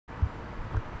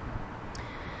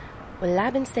Well,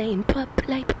 I've been staying up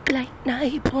late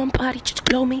night, porn party just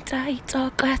blow me tight.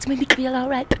 Talk glass make me feel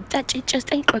alright, but that shit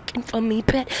just ain't working for me.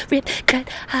 Pet, rip, cut,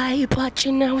 high,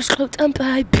 watching now it's close on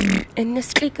by. And the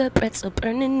sticker pretzel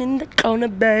burning in the corner,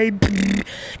 baby.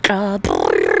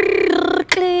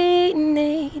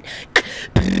 Cleaning.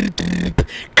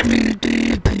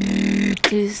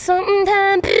 Cause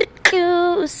sometimes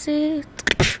you see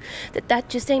that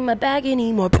just ain't my bag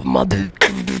anymore. Put my dick,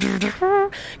 put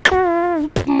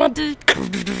my dick, put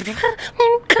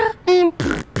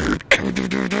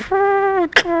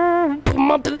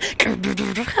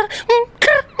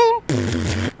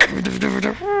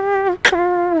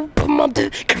my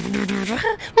dick,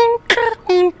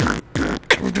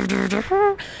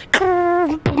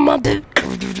 put my dick,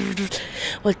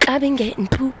 well, I've been getting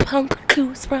poop hunk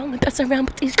clues wrong and passing around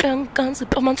with these gun guns.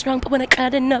 I'm on strong, but when I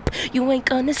got enough, you ain't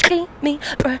gonna see me.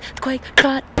 Earthquake,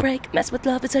 heartbreak, mess with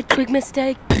love is a quick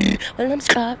mistake. Well, I'm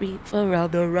sorry for all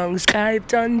the wrongs I've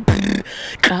done.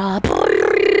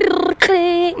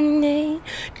 Cleaning.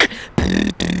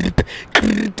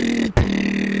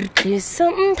 Cause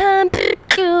sometimes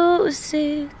you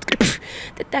see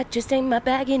that just ain't my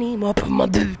bag anymore. Put my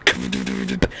dick,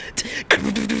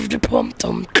 pum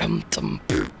tum tum tum.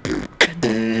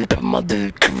 Put my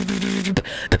dick,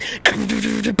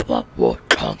 what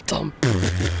tum tum.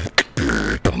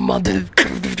 Put my dick,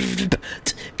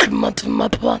 come on to my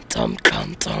pum tum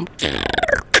tum tum.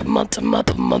 Come on to my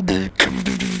dick,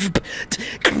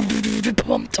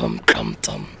 pum tum tum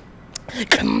tum.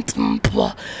 Come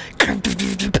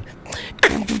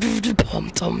to pum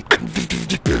tum.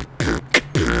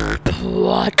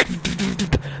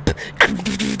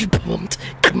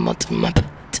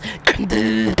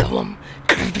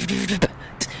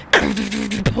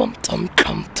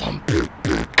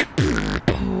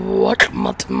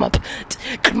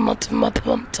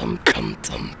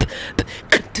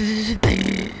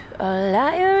 All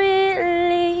I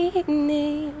really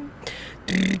need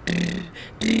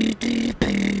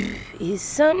is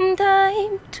some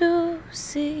time to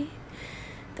see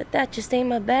that just ain't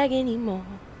my bag anymore.